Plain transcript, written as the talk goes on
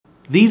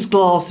These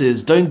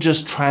glasses don't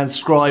just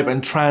transcribe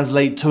and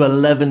translate to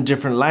 11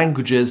 different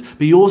languages,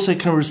 but you also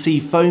can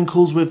receive phone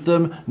calls with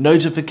them,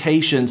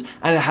 notifications,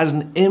 and it has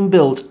an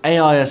inbuilt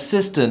AI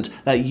assistant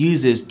that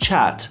uses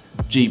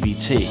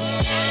ChatGPT.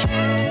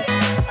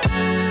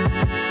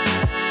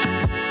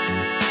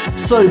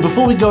 So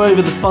before we go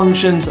over the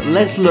functions,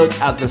 let's look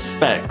at the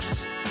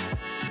specs.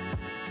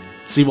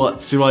 See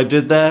what I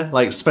did there?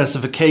 Like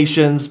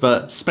specifications,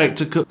 but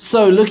spectacle.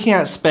 So looking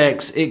at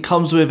specs, it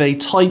comes with a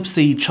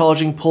Type-C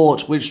charging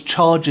port which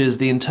charges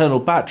the internal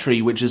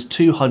battery, which is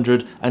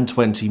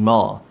 220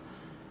 mAh.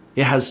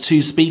 It has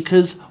 2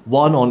 speakers,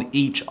 one on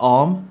each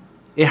arm.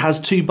 It has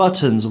 2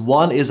 buttons,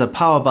 one is a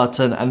power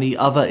button and the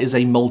other is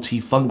a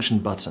multi-function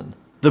button.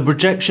 The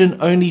projection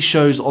only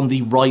shows on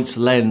the right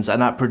lens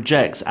and that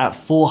projects at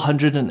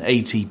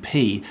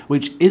 480p,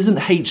 which isn't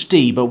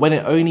HD, but when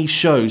it only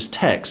shows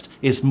text,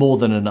 it's more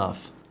than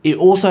enough. It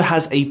also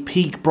has a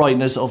peak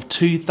brightness of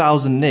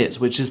 2000 nits,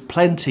 which is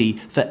plenty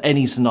for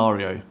any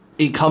scenario.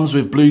 It comes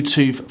with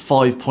Bluetooth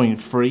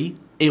 5.3.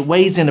 It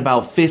weighs in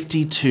about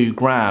 52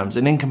 grams,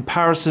 and in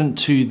comparison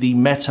to the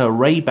Meta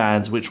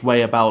Ray-Bans, which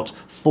weigh about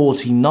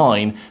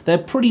 49, they're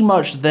pretty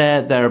much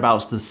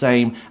thereabouts the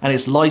same, and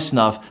it's light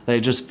enough that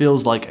it just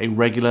feels like a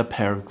regular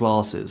pair of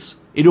glasses.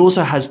 It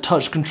also has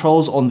touch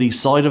controls on the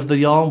side of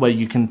the arm where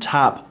you can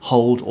tap,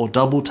 hold, or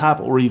double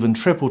tap, or even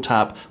triple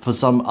tap for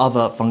some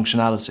other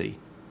functionality.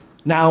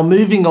 Now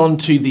moving on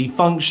to the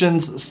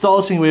functions,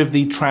 starting with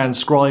the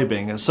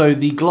transcribing. So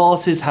the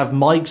glasses have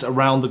mics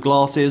around the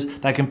glasses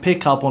that can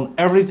pick up on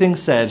everything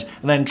said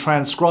and then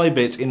transcribe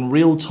it in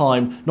real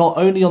time, not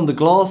only on the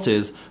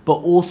glasses, but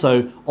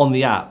also on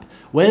the app.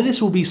 Where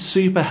this will be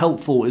super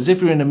helpful is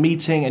if you're in a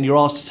meeting and you're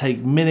asked to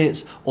take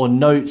minutes or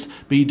notes,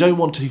 but you don't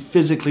want to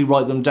physically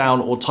write them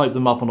down or type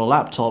them up on a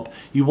laptop,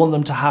 you want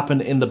them to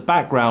happen in the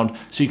background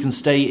so you can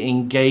stay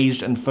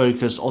engaged and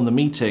focused on the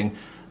meeting.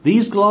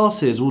 These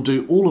glasses will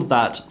do all of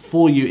that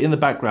for you in the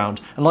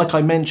background, and like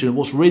I mentioned,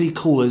 what's really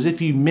cool is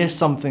if you miss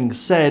something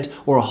said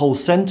or a whole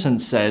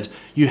sentence said,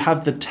 you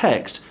have the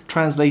text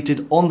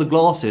translated on the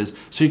glasses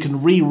so you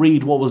can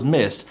reread what was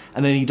missed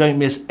and then you don't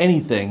miss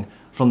anything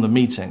from the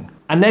meeting.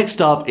 And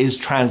next up is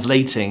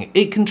translating.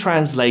 It can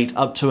translate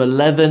up to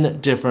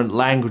 11 different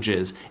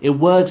languages. It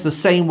works the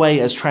same way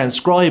as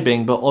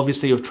transcribing, but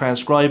obviously with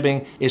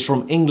transcribing, it's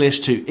from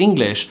English to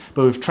English,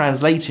 but with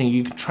translating,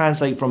 you can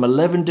translate from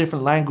 11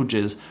 different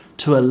languages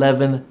to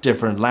 11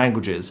 different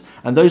languages.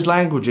 And those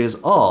languages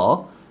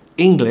are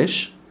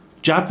English,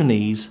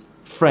 Japanese,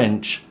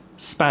 French,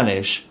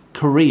 Spanish,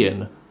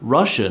 Korean,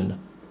 Russian,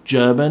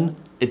 German,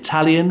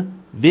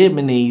 Italian,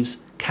 Vietnamese,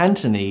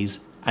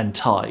 Cantonese, and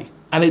Thai.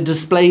 And it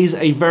displays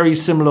a very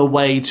similar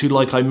way to,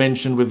 like I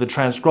mentioned with the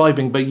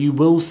transcribing, but you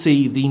will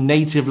see the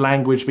native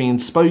language being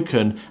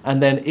spoken and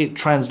then it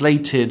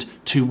translated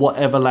to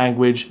whatever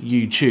language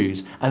you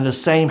choose. And the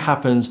same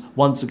happens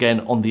once again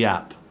on the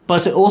app.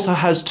 But it also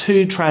has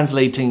 2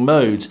 translating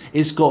modes.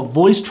 It's got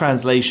voice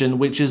translation,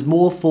 which is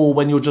more for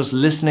when you're just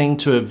listening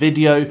to a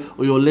video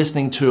or you're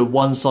listening to a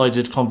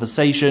one-sided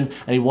conversation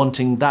and you're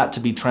wanting that to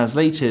be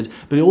translated.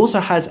 But it also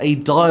has a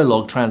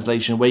dialogue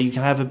translation where you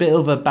can have a bit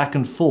of a back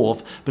and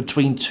forth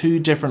between 2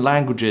 different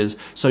languages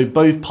so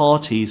both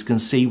parties can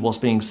see what's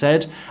being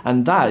said.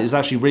 And that is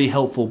actually really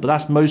helpful, but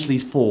that's mostly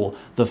for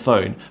the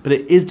phone. But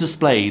it is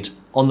displayed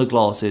on the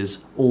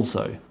glasses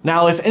also.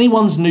 Now, if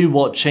anyone's new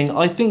watching,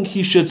 I think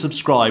you should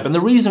subscribe. And the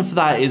reason for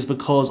that is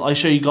because I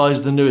show you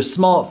guys the newest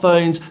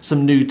smartphones,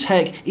 some new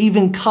tech,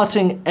 even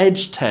cutting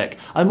edge tech.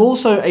 I'm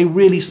also a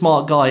really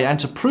smart guy, and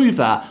to prove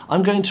that,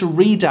 I'm going to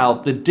read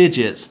out the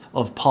digits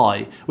of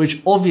pi,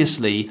 which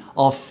obviously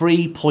are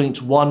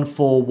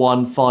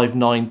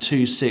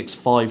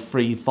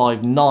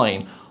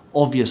 3.14159265359.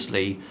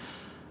 Obviously.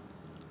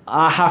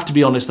 I have to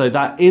be honest though,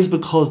 that is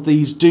because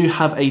these do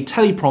have a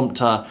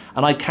teleprompter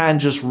and I can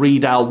just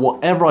read out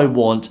whatever I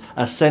want,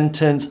 a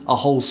sentence, a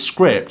whole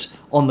script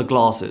on the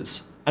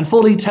glasses. And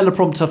for the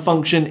teleprompter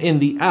function in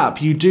the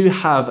app, you do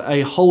have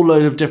a whole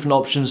load of different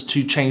options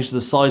to change the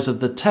size of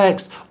the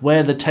text,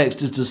 where the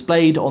text is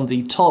displayed on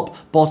the top,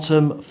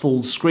 bottom,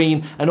 full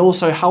screen, and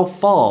also how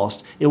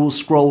fast it will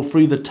scroll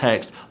through the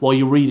text while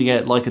you're reading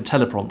it like a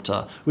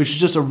teleprompter, which is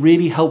just a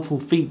really helpful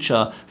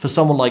feature for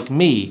someone like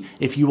me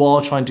if you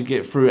are trying to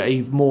get through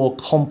a more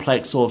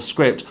complex sort of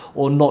script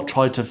or not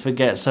try to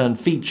forget certain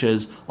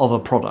features of a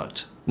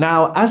product.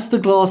 Now, as the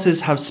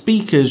glasses have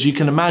speakers, you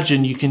can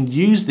imagine you can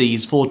use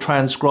these for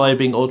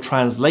transcribing or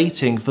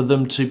translating for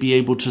them to be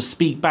able to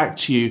speak back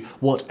to you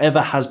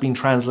whatever has been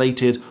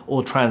translated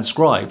or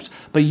transcribed.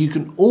 But you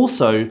can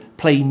also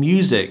play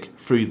music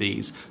through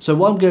these. So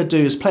what I'm going to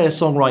do is play a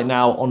song right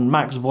now on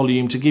max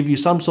volume to give you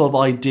some sort of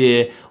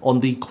idea on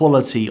the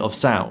quality of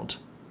sound.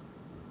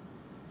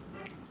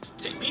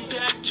 Take me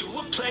back to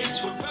a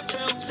place where I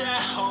felt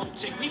at home.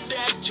 Take me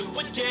back to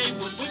a day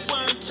when we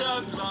weren't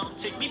alone.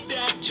 Take me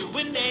back to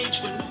an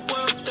age when the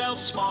world felt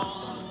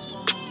small.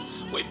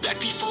 Way back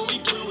before we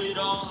blew it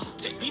all.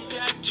 Take me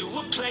back to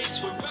a place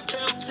where I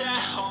felt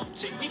at home.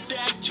 Take me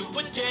back to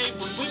a day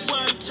when we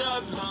weren't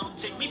alone.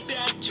 Take me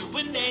back to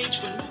an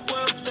age when the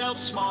world felt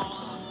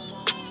small.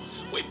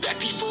 Way back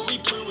before we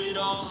blew it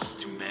all.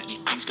 Too many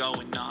things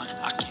going on,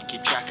 I can't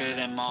keep track of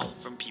them all.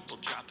 From people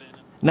dropping.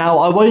 Now,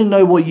 I won't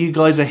know what you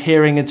guys are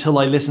hearing until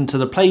I listen to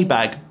the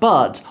playback,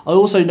 but I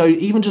also know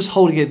even just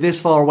holding it this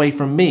far away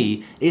from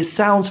me, it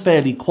sounds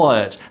fairly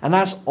quiet, and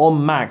that's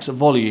on max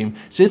volume.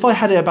 So if I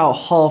had it about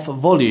half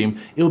volume,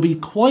 it would be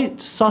quite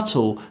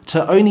subtle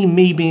to only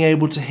me being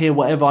able to hear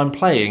whatever I'm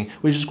playing,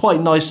 which is quite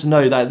nice to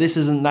know that this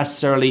isn't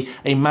necessarily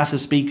a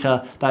massive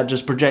speaker that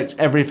just projects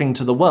everything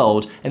to the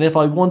world. And if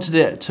I wanted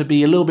it to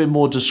be a little bit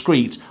more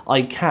discreet,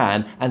 I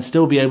can, and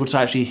still be able to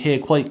actually hear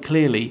quite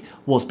clearly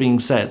what's being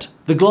said.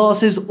 The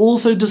glasses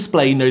also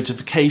display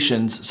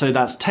notifications, so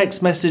that's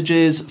text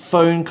messages,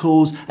 phone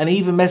calls, and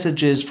even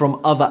messages from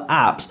other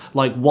apps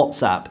like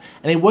WhatsApp.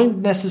 And it won't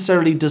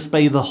necessarily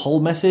display the whole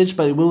message,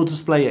 but it will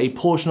display a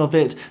portion of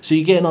it, so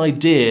you get an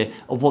idea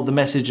of what the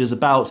message is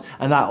about,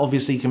 and that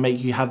obviously can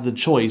make you have the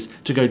choice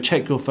to go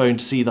check your phone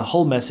to see the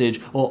whole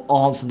message or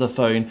answer the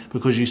phone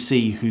because you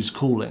see who's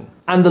calling.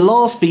 And the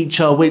last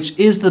feature, which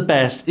is the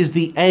best, is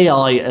the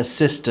AI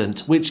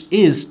assistant, which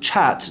is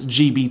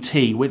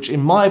ChatGPT, which in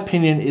my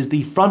opinion is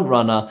the front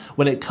runner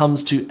when it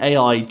comes to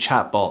AI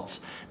chatbots.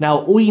 Now,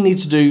 all you need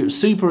to do,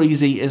 super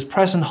easy, is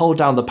press and hold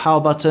down the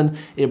power button.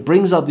 It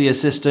brings up the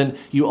assistant.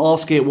 You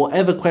ask it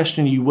whatever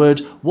question you would.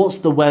 What's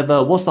the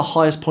weather? What's the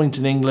highest point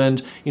in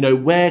England? You know,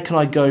 where can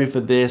I go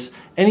for this?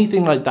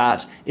 Anything like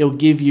that, it'll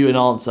give you an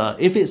answer.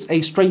 If it's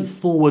a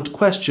straightforward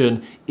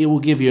question, it will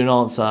give you an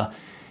answer.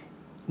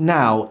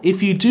 Now,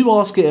 if you do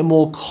ask it a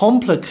more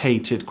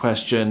complicated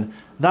question,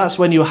 that's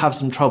when you'll have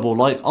some trouble.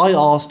 Like I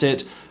asked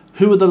it,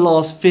 who are the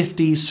last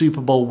 50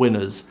 Super Bowl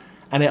winners?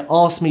 And it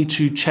asked me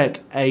to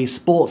check a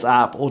sports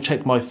app or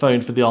check my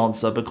phone for the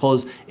answer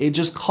because it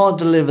just can't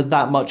deliver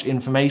that much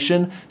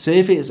information. So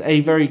if it's a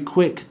very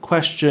quick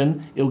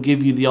question, it'll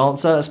give you the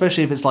answer,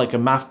 especially if it's like a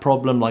math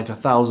problem, like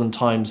 1,000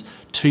 times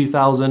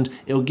 2,000,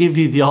 it'll give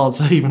you the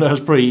answer even though it's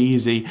pretty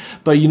easy,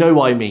 but you know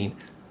what I mean.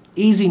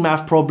 Easy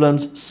math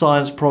problems,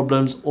 science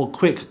problems, or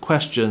quick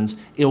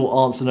questions, it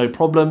will answer no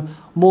problem.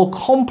 More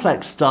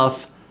complex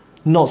stuff,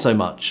 not so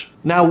much.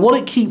 Now, what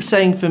it keeps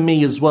saying for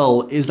me as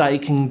well is that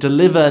it can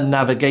deliver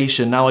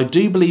navigation. Now, I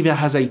do believe it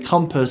has a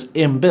compass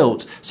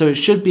inbuilt, so it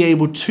should be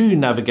able to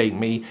navigate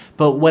me,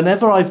 but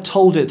whenever I've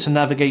told it to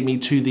navigate me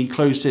to the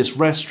closest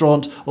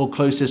restaurant or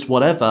closest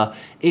whatever,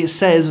 it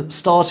says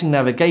starting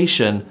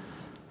navigation,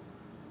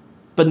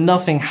 but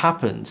nothing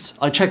happens.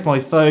 I check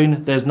my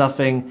phone, there's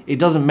nothing. It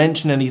doesn't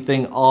mention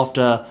anything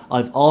after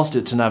I've asked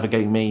it to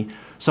navigate me.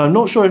 So I'm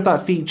not sure if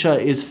that feature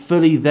is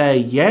fully there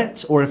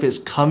yet, or if it's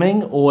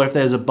coming, or if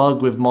there's a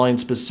bug with mine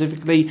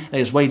specifically and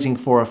it's waiting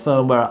for a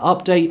firmware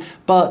update,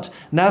 but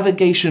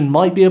navigation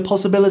might be a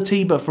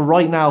possibility, but for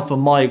right now, for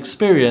my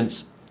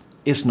experience,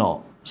 it's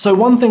not. So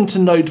one thing to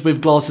note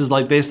with glasses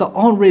like this that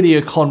aren't really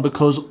a con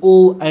because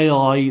all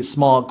AI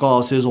smart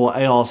glasses or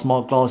AR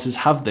smart glasses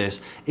have this,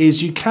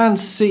 is you can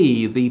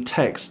see the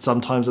text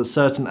sometimes at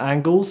certain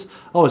angles.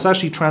 Oh, it's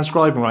actually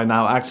transcribing right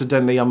now.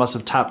 Accidentally, I must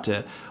have tapped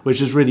it,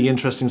 which is really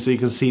interesting so you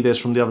can see this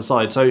from the other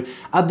side. So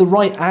at the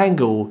right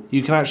angle,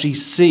 you can actually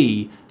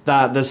see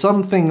that there's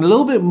something a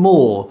little bit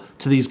more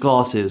to these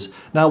glasses.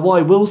 Now, what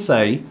I will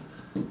say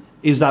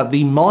is that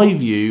the My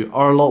View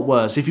are a lot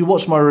worse. If you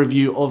watch my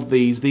review of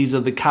these are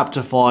the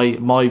Captify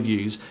My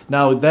Views.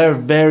 Now, they're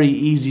very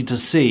easy to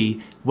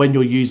see when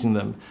you're using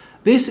them.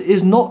 This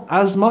is not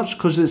as much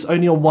because it's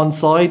only on one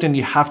side and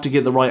you have to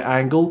get the right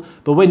angle,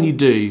 but when you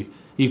do,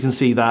 you can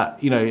see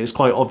that, you know, it's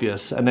quite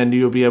obvious, and then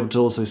you'll be able to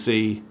also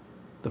see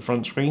the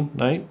front screen.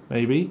 No,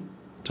 maybe.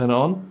 Turn it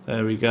on.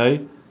 There we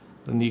go.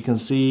 And you can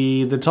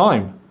see the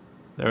time.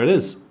 There it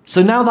is.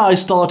 So now that I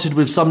started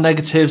with some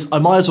negatives, I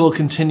might as well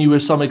continue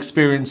with some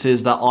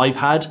experiences that I've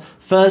had.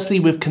 Firstly,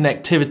 with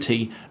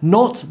connectivity.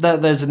 Not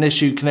that there's an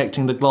issue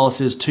connecting the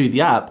glasses to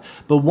the app,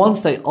 but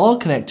once they are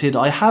connected,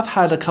 I have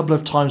had a couple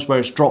of times where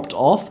it's dropped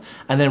off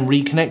and then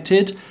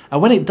reconnected.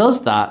 And when it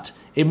does that,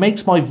 it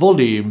makes my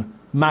volume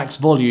max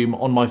volume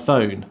on my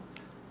phone,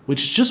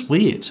 which is just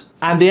weird.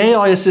 And the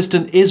AI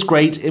assistant is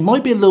great. It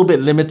might be a little bit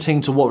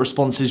limiting to what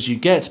responses you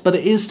get, but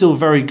it is still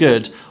very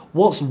good.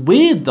 What's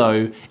weird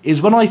though,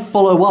 is when I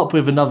follow up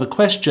with another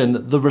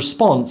question, the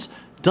response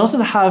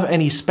doesn't have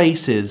any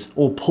spaces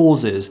or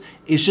pauses.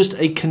 It's just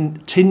a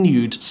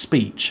continued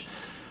speech,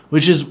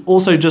 which is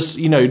also just,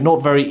 you know,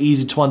 not very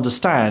easy to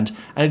understand.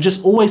 And it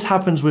just always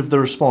happens with the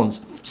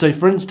response. So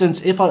for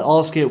instance, if I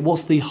ask it,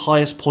 what's the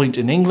highest point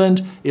in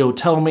England? It'll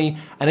tell me.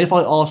 And if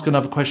I ask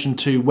another question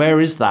too, where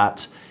is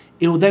that?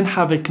 It will then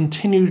have a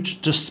continued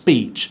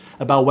speech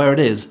about where it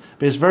is.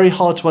 But it's very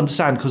hard to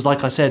understand because,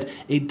 like I said,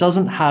 it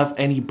doesn't have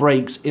any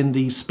breaks in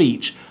the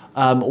speech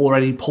or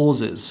any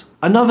pauses.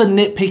 Another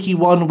nitpicky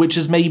one, which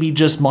is maybe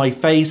just my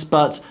face,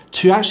 but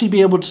to actually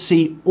be able to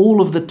see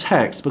all of the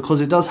text,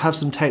 because it does have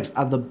some text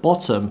at the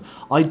bottom,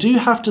 I do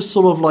have to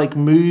sort of like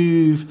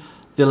move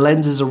the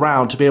lenses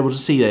around to be able to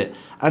see it.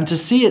 And to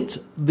see it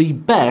the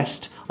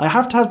best, I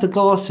have to have the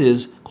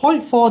glasses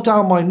quite far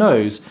down my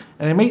nose,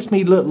 and it makes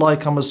me look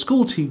like I'm a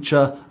school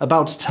teacher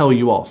about to tell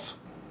you off.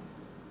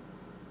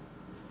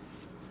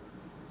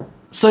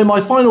 So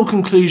my final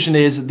conclusion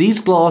is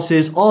these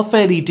glasses are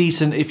fairly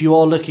decent if you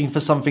are looking for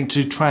something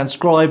to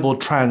transcribe or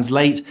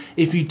translate.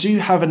 If you do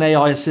have an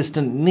AI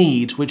assistant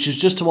need, which is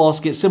just to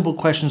ask it simple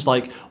questions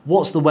like,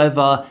 what's the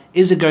weather?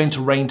 Is it going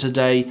to rain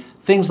today?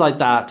 Things like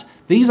that.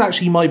 These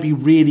actually might be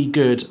really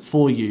good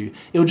for you.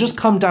 It will just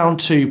come down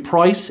to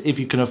price, if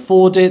you can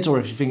afford it, or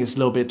if you think it's a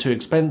little bit too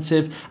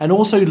expensive, and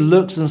also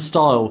looks and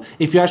style,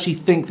 if you actually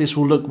think this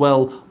will look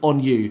well on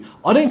you.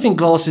 I don't think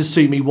glasses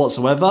suit me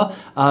whatsoever.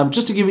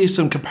 Just to give you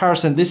some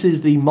comparison, this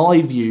is the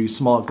MyView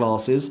smart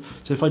glasses.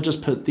 So if I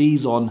just put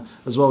these on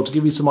as well to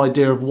give you some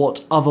idea of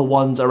what other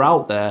ones are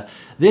out there,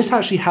 this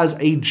actually has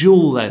a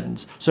dual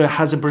lens. So it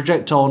has a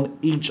projector on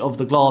each of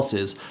the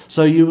glasses.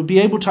 So you will be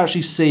able to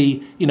actually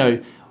see, you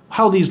know,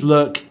 how these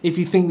look, if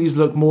you think these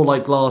look more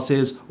like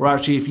glasses, or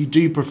actually if you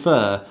do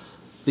prefer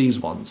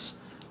these ones.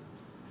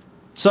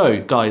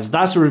 So guys,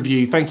 that's a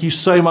review. Thank you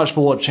so much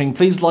for watching.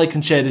 Please like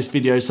and share this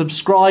video.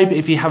 Subscribe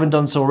if you haven't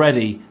done so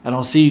already, and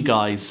I'll see you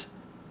guys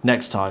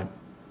next time.